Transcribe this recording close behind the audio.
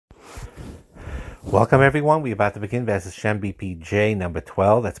Welcome everyone. We're about to begin V'ez Hashem BPJ number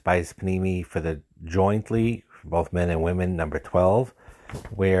 12. That's Bayis Pnimi for the jointly, for both men and women, number 12.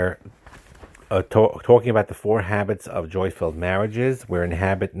 We're talking about the 4 habits of joy-filled marriages. We're in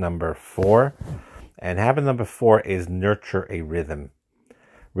habit number 4. And habit number 4 is nurture a rhythm.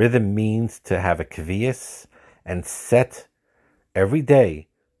 Rhythm means to have a kvias and set every day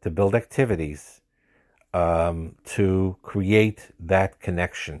to build activities to create that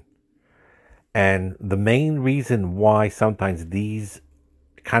connection. And the main reason why sometimes these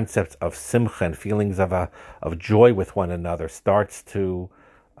concepts of simcha and feelings of joy with one another starts to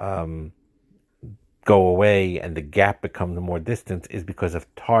go away and the gap becomes more distant is because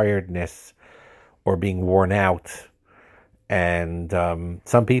of tiredness or being worn out. And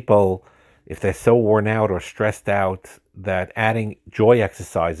some people, if they're so worn out or stressed out, that adding joy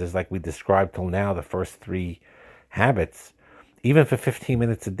exercises like we described till now, the first 3 habits, even for 15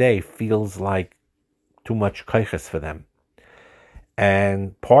 minutes a day, feels like too much kaiches for them.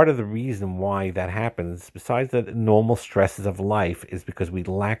 And part of the reason why that happens, besides the normal stresses of life, is because we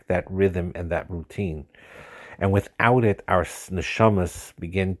lack that rhythm and that routine. And without it, our neshamas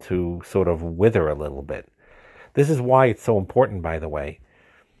begin to sort of wither a little bit. This is why it's so important, by the way,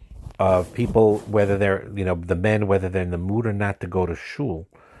 of people, whether they're, the men, whether they're in the mood or not to go to shul,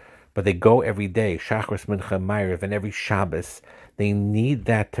 but they go every day, Shachris, Mincha, Ma'ariv, and every Shabbos. They need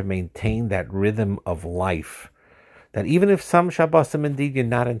that to maintain that rhythm of life. That even if some Shabbosim indeed you're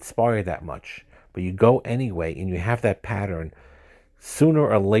not inspired that much, but you go anyway and you have that pattern, sooner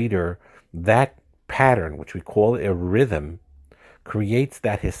or later, that pattern, which we call a rhythm, creates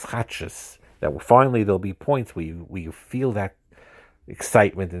that hischachus, that finally there'll be points where you feel that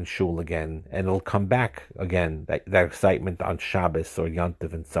excitement in shul again, and it'll come back again, that excitement on Shabbos or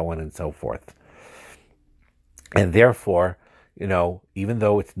Yontiv and so on and so forth. And therefore, even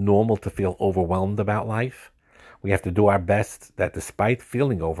though it's normal to feel overwhelmed about life, we have to do our best that despite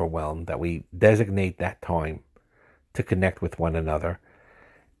feeling overwhelmed, that we designate that time to connect with one another.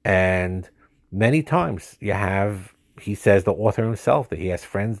 And many times he says, the author himself, that he has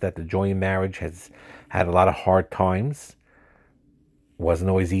friends that the joy in marriage has had a lot of hard times.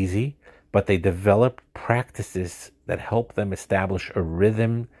 Wasn't always easy, but they developed practices that help them establish a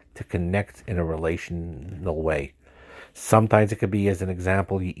rhythm to connect in a relational way. Sometimes it could be, as an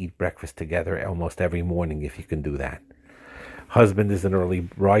example, you eat breakfast together almost every morning if you can do that. Husband is an early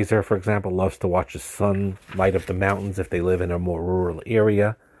riser, for example, loves to watch the sun light up the mountains if they live in a more rural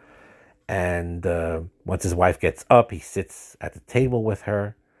area. And once his wife gets up, he sits at the table with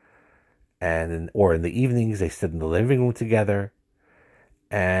her. Or in the evenings, they sit in the living room together.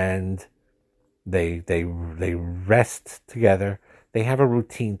 And they rest together. They have a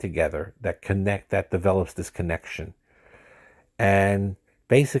routine together that develops this connection. And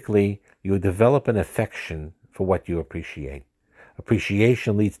basically, you develop an affection for what you appreciate.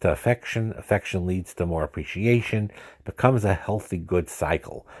 Appreciation leads to affection. Affection leads to more appreciation. It becomes a healthy, good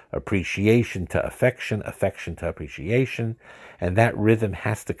cycle. Appreciation to affection, affection to appreciation. And that rhythm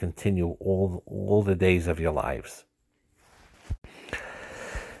has to continue all the days of your lives.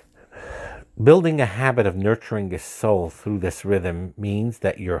 Building a habit of nurturing your soul through this rhythm means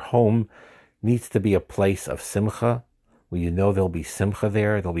that your home needs to be a place of simcha, where there'll be simcha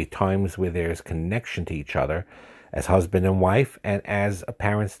there. There'll be times where there's connection to each other as husband and wife and as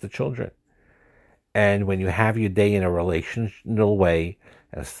parents to children. And when you have your day in a relational way,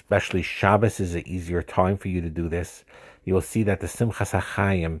 especially Shabbos is an easier time for you to do this, you will see that the simchas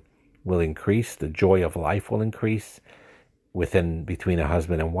hachayim will increase, the joy of life will increase, between a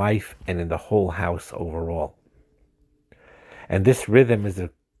husband and wife and in the whole house overall. And this rhythm is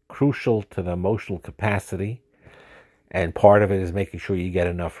crucial to the emotional capacity, and part of it is making sure you get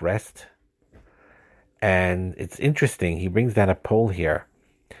enough rest. And it's interesting, he brings down a poll here,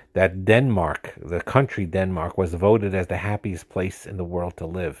 that Denmark, the country Denmark, was voted as the happiest place in the world to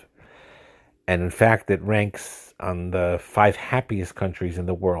live. And in fact, it ranks on the 5 happiest countries in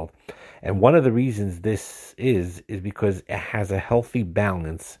the world. And one of the reasons this is because it has a healthy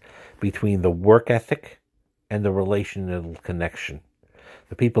balance between the work ethic and the relational connection.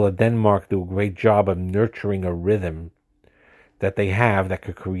 The people of Denmark do a great job of nurturing a rhythm that they have that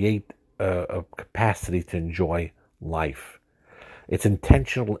could create a capacity to enjoy life. It's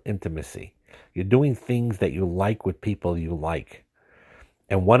intentional intimacy. You're doing things that you like with people you like.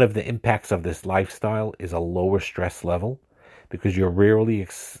 And one of the impacts of this lifestyle is a lower stress level, because you rarely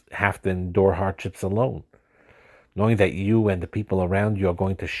have to endure hardships alone. Knowing that you and the people around you are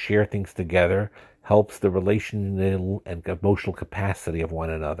going to share things together helps the relational and emotional capacity of one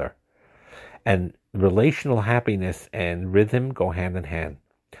another. And relational happiness and rhythm go hand in hand.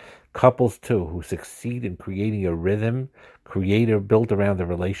 Couples, too, who succeed in creating a rhythm, built around the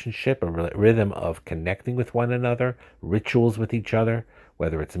relationship, a rhythm of connecting with one another, rituals with each other,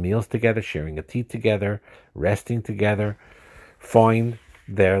 whether it's meals together, sharing a tea together, resting together, find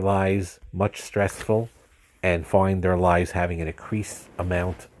their lives much stressful and find their lives having an increased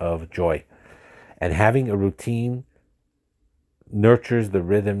amount of joy. And having a routine nurtures the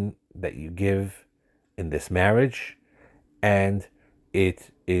rhythm that you give in this marriage, and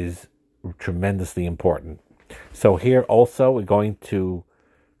it is tremendously important. So here also we're going to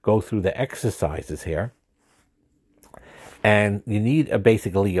go through the exercises here, and you need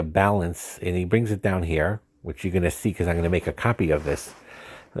basically a balance, and he brings it down here, which you're going to see because I'm going to make a copy of this,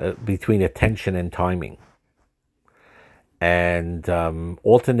 between attention and timing, and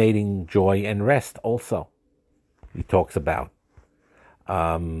alternating joy and rest also he talks about.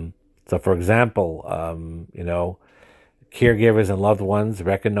 So for example, caregivers and loved ones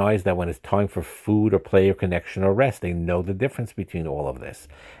recognize that when it's time for food or play or connection or rest, they know the difference between all of this.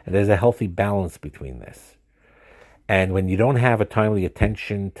 And there's a healthy balance between this. And when you don't have a timely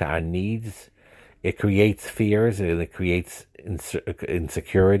attention to our needs, it creates fears and it creates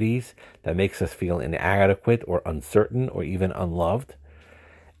insecurities that makes us feel inadequate or uncertain or even unloved.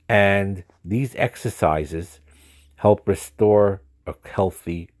 And these exercises help restore a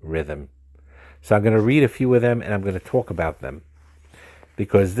healthy rhythm. So I'm going to read a few of them and I'm going to talk about them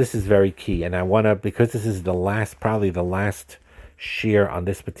because this is very key. And I want to, because this is probably the last share on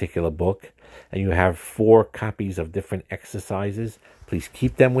this particular book, and you have 4 copies of different exercises, please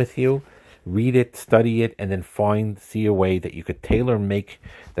keep them with you, read it, study it, and then see a way that you could tailor make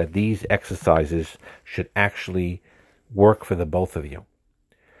that these exercises should actually work for the both of you.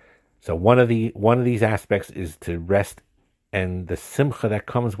 So one of these aspects is to rest and the simcha that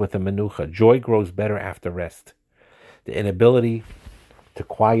comes with the menucha. Joy grows better after rest. The inability to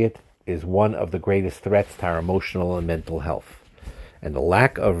quiet is one of the greatest threats to our emotional and mental health. And the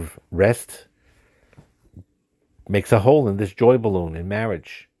lack of rest makes a hole in this joy balloon in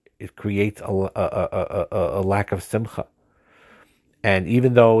marriage. It creates a lack of simcha. And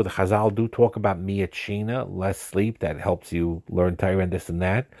even though the Chazal do talk about miyat shina, less sleep, that helps you learn Torah and this and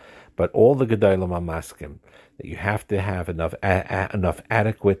that, but all the Gedolim are maskim that you have to have enough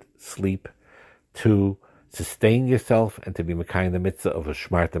adequate sleep to sustain yourself and to be mekayim the mitzvah of a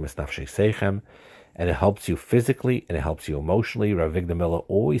shmartem es nafshei seichem, and it helps you physically and it helps you emotionally. Rav Vigdor Miller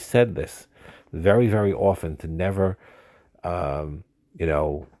always said this very, very often, to never,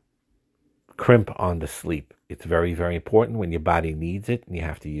 crimp on the sleep. It's very, very important when your body needs it and you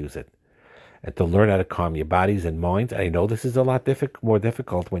have to use it. And to learn how to calm your bodies and minds. I know this is a lot more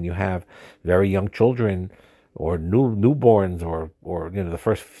difficult when you have very young children or newborns or the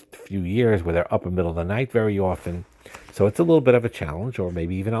first few years where they're up in the middle of the night very often. So it's a little bit of a challenge, or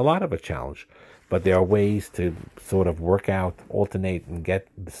maybe even a lot of a challenge. But there are ways to sort of work out, alternate, and get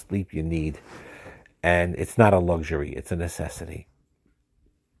the sleep you need. And it's not a luxury, it's a necessity.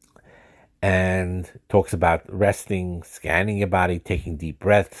 And talks about resting, scanning your body, taking deep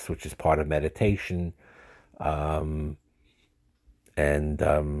breaths, which is part of meditation, and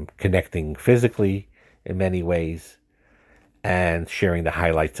connecting physically in many ways, and sharing the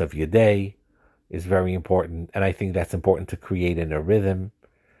highlights of your day is very important. And I think that's important to create in a rhythm.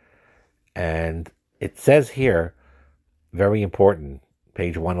 And it says here, very important,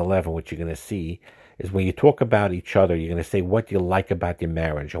 page 111, which you're going to see, is when you talk about each other, you're going to say what you like about your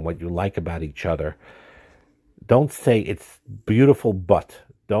marriage and what you like about each other. Don't say it's beautiful, but.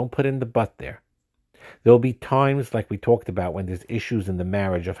 Don't put in the but there. There'll be times, like we talked about, when there's issues in the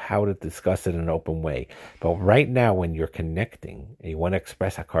marriage of how to discuss it in an open way. But right now, when you're connecting and you want to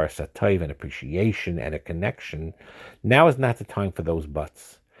express hakar satayv and appreciation and a connection, now is not the time for those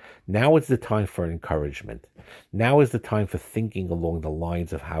buts. Now is the time for encouragement. Now is the time for thinking along the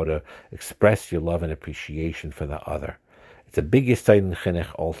lines of how to express your love and appreciation for the other. It's a big yesod in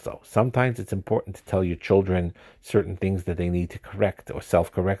chinuch also. Sometimes it's important to tell your children certain things that they need to correct or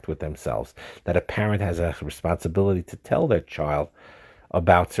self-correct with themselves, that a parent has a responsibility to tell their child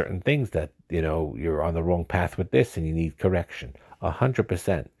about certain things that, you're on the wrong path with this and you need correction.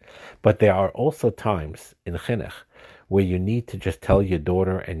 100%. But there are also times in chinuch where you need to just tell your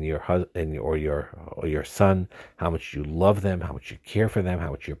daughter and your husband or your son how much you love them, how much you care for them,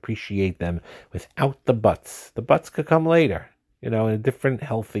 how much you appreciate them, without the buts. The buts could come later, in a different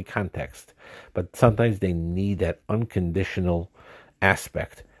healthy context. But sometimes they need that unconditional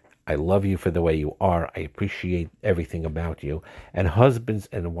aspect. I love you for the way you are. I appreciate everything about you. And husbands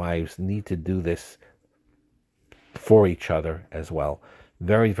and wives need to do this for each other as well.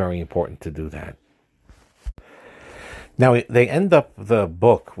 Very, very important to do that. Now, they end up the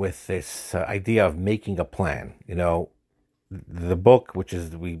book with this idea of making a plan. The book, which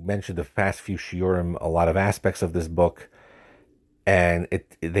is, we mentioned the past few shiurim, a lot of aspects of this book, and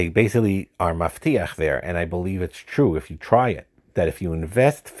they basically are maftiach there, and I believe it's true if you try it, that if you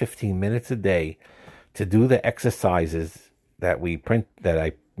invest 15 minutes a day to do the exercises that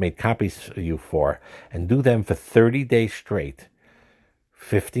I made copies of you for, and do them for 30 days straight,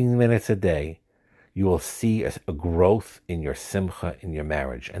 15 minutes a day, you will see a growth in your simcha, in your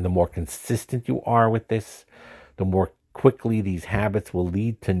marriage. And the more consistent you are with this, the more quickly these habits will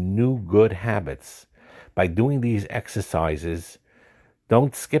lead to new good habits. By doing these exercises,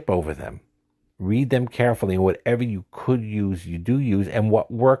 don't skip over them. Read them carefully, and whatever you could use, you do use, and what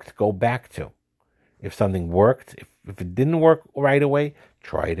worked, go back to. If something worked, if it didn't work right away,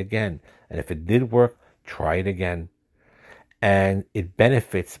 try it again. And if it did work, try it again. And it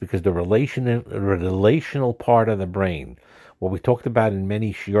benefits because the relational part of the brain, what we talked about in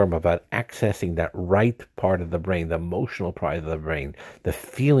many shiurim about accessing that right part of the brain, the emotional part of the brain, the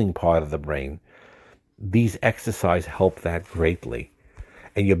feeling part of the brain, these exercises help that greatly.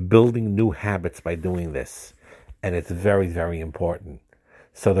 And you're building new habits by doing this. And it's very, very important.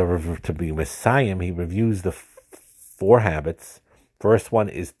 So to be Messiah, he reviews the 4 habits. First one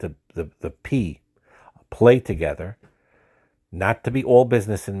is the P, play together. Not to be all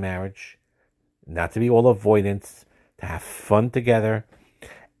business in marriage, not to be all avoidance, to have fun together.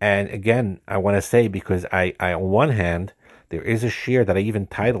 And again, I want to say, because I on one hand, there is a shir that I even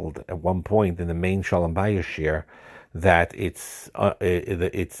titled at one point in the main Shalom Bayis shir, that it's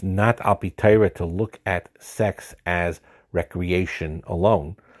not alpitayra to look at sex as recreation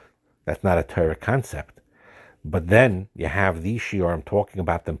alone. That's not a Torah concept. But then you have these shiurim talking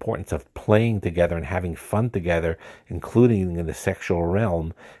about the importance of playing together and having fun together, including in the sexual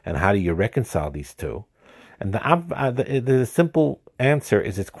realm, and how do you reconcile these two? And the simple answer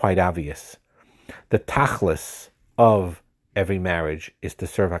is, it's quite obvious. The tachlis of every marriage is to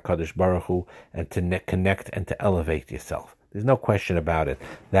serve HaKadosh Baruch Hu and to connect and to elevate yourself. There's no question about it.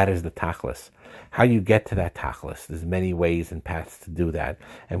 That is the tachlis. How you get to that tachlis, there's many ways and paths to do that.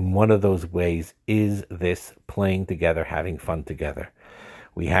 And one of those ways is this playing together, having fun together.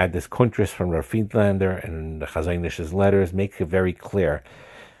 We had this kuntris from Rav Friedlander, and the Chazon Ish's letters make it very clear.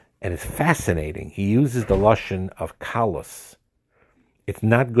 And it's fascinating. He uses the lashon of kalos. It's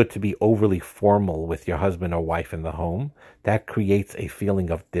not good to be overly formal with your husband or wife in the home. That creates a feeling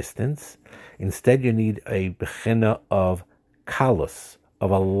of distance. Instead, you need a bechina of kalos,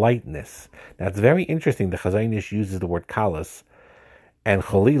 of a lightness. Now, it's very interesting. The Chazon Ish uses the word kalos, and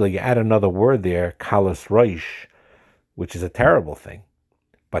chalila, you add another word there, kalos roish, which is a terrible thing.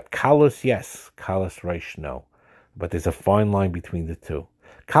 But kalos, yes. Kalos roish, no. But there's a fine line between the two.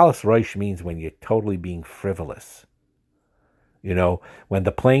 Kalos roish means when you're totally being frivolous. When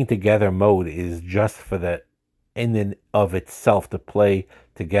the playing together mode is just for the in and of itself, to play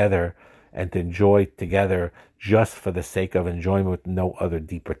together and to enjoy together just for the sake of enjoyment with no other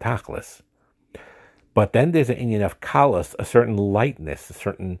deeper tachlis. But then there's an inyan of kalos, a certain lightness, a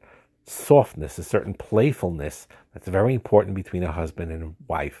certain softness, a certain playfulness that's very important between a husband and a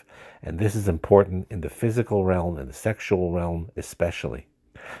wife. And this is important in the physical realm and the sexual realm especially.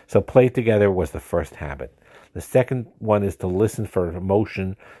 So play together was the first habit. The second one is to listen for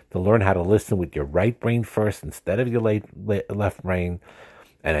emotion, to learn how to listen with your right brain first instead of your left brain,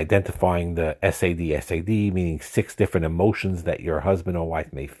 and identifying the SAD, meaning 6 different emotions that your husband or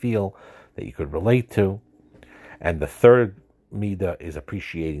wife may feel that you could relate to. And the third midah is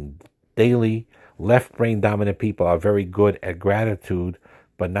appreciating daily. Left brain dominant people are very good at gratitude,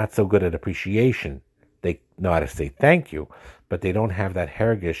 but not so good at appreciation. They know how to say thank you, but they don't have that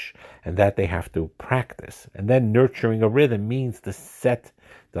hergish, and that they have to practice. And then nurturing a rhythm means to set,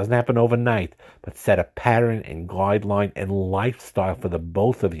 doesn't happen overnight, but set a pattern and guideline and lifestyle for the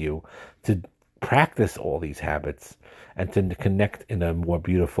both of you to practice all these habits and to connect in a more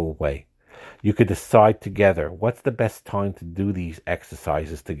beautiful way. You could decide together what's the best time to do these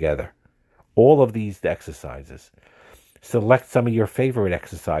exercises together. All of these exercises. Select some of your favorite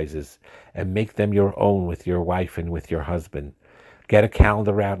exercises and make them your own with your wife and with your husband. Get a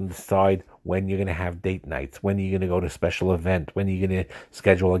calendar out and decide when you're going to have date nights, when you're going to go to a special event, when you're going to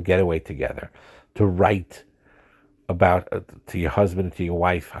schedule a getaway together. To write about to your husband and to your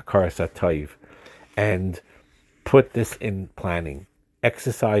wife, Hakaras HaTov, and put this in planning.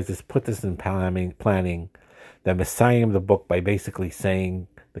 Exercises, put this in planning. The Messiah, the book, by basically saying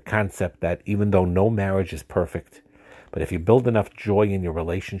the concept that even though no marriage is perfect, but if you build enough joy in your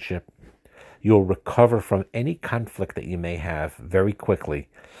relationship, You'll recover from any conflict that you may have very quickly,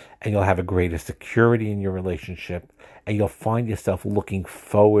 and you'll have a greater security in your relationship, and you'll find yourself looking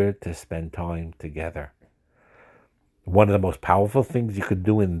forward to spend time together. One of the most powerful things you could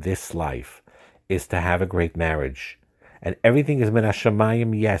do in this life is to have a great marriage. And everything is min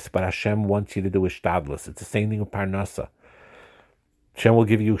hashamayim, yes, but Hashem wants you to do ishtadlus. It's the same thing with parnasa. Hashem will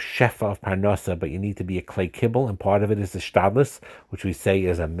give you shefa of parnasa, but you need to be a clay kibble, and part of it is the ishtadlus, which we say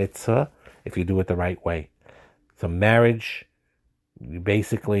is a mitzvah if you do it the right way. So marriage,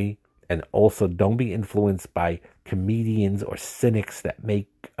 basically, and also don't be influenced by comedians or cynics that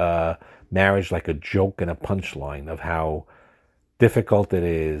make marriage like a joke and a punchline of how difficult it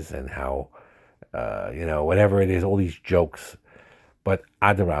is and how, whatever it is, all these jokes. But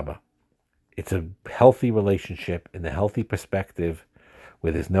adarabba, it's a healthy relationship in the healthy perspective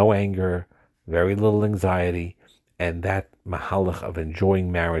where there's no anger, very little anxiety, and that mahalach of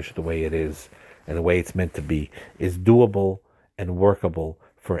enjoying marriage the way it is and the way it's meant to be is doable and workable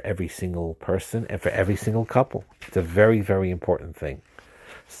for every single person and for every single couple. It's a very, very important thing.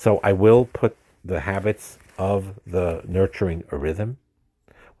 So I will put the habits of the nurturing a rhythm,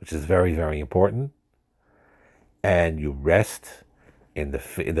 which is very, very important. And you rest in the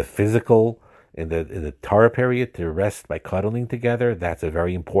physical, in the Torah period, to rest by cuddling together. That's a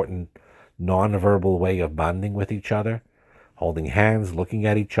very important non-verbal way of bonding with each other. Holding hands, looking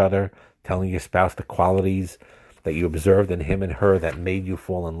at each other, telling your spouse the qualities that you observed in him and her that made you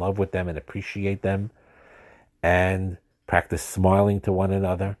fall in love with them and appreciate them. And practice smiling to one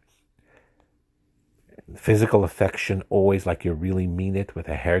another. Physical affection, always like you really mean it, with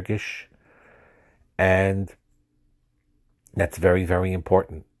a hergish. And that's very, very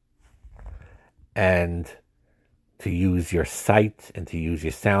important. And to use your sight and to use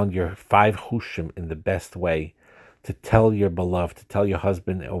your sound, your 5 chushim in the best way, to tell your beloved, to tell your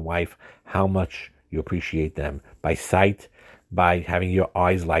husband or wife how much you appreciate them. By sight, by having your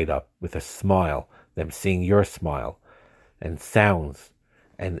eyes light up with a smile, them seeing your smile, and sounds,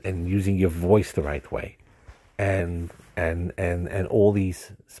 and using your voice the right way, and all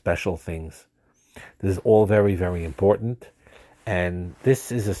these special things. This is all very, very important. And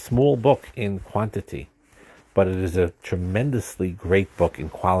this is a small book in quantity, but it is a tremendously great book in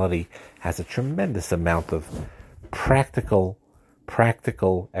quality, has a tremendous amount of practical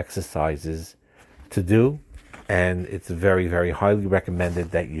exercises to do, and it's very, very highly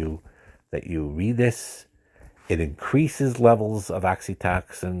recommended that you read this. It increases levels of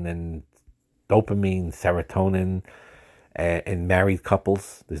oxytocin and dopamine, serotonin in married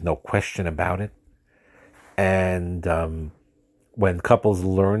couples. There's no question about it. And when couples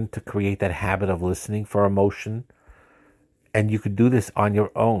learn to create that habit of listening for emotion, and you could do this on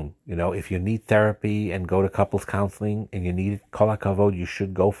your own. If you need therapy and go to couples counseling and you need kol hakavod, you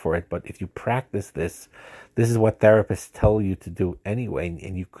should go for it. But if you practice this is what therapists tell you to do anyway,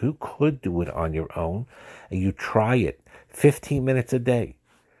 and you could do it on your own, and you try it 15 minutes a day.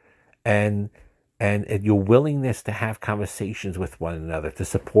 And your willingness to have conversations with one another, to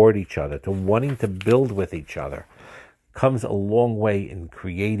support each other, to wanting to build with each other, comes a long way in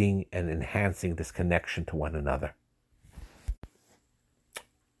creating and enhancing this connection to one another.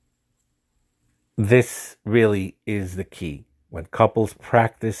 This really is the key. When couples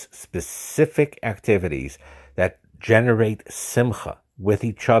practice specific activities that generate simcha with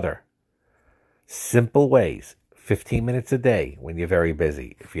each other, simple ways, 15 minutes a day when you're very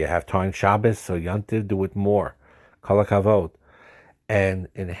busy. If you have time Shabbos or Yontiv, do it more. Kol hakavod. And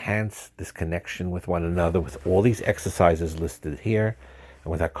enhance this connection with one another with all these exercises listed here,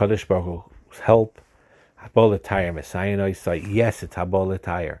 and with HaKadosh Baruch Hu's help. Habol L'Tayr, Messiah Noisai. Yes, it's Habol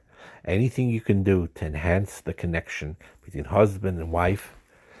L'Tayr. Anything you can do to enhance the connection between husband and wife,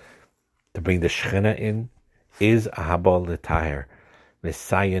 to bring the Shechina in, is a Habol L'Tayr.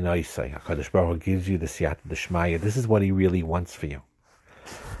 Messiah Noisai. HaKadosh Baruch Hu gives you the Siyata D'Shmaya. This is what he really wants for you.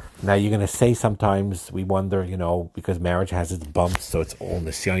 Now, you're going to say sometimes, we wonder, because marriage has its bumps, so it's all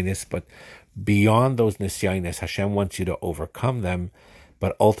nisyonis, but beyond those nisyonis, Hashem wants you to overcome them,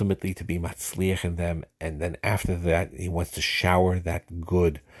 but ultimately to be matzliach in them, and then after that, he wants to shower that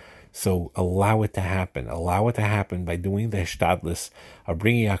good. So allow it to happen. Allow it to happen by doing the hishtadlus of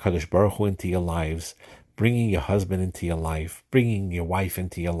bringing HaKadosh Baruch Hu into your lives, bringing your husband into your life, bringing your wife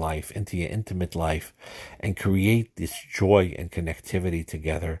into your life, into your intimate life, and create this joy and connectivity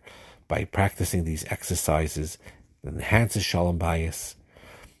together by practicing these exercises. It enhances Shalom Bayis.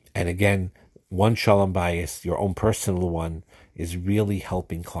 And again, one Shalom Bayis, your own personal one, is really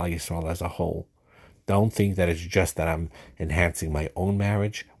helping Klal Yisrael as a whole. Don't think that it's just that I'm enhancing my own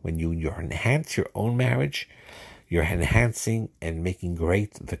marriage. When you enhance your own marriage, you're enhancing and making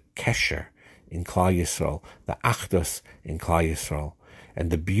great the kesher in Klal Yisrael, the Achdus in Klal Yisrael,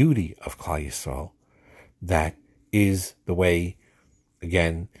 and the beauty of Klal Yisrael. That is the way,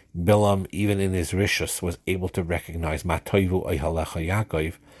 again, Bilam, even in his rishus, was able to recognize Matoivu Eihalecha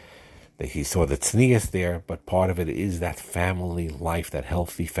Yaakov, that he saw the tznius there, but part of it is that family life, that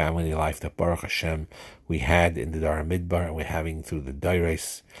healthy family life that Baruch Hashem we had in the Dara Midbar and we're having through the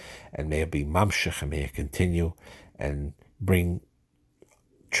Dairis, and may it be mamshech, and may it continue and bring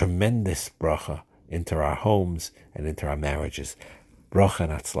tremendous bracha into our homes and into our marriages. Bracha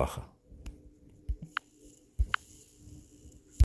and atzlacha.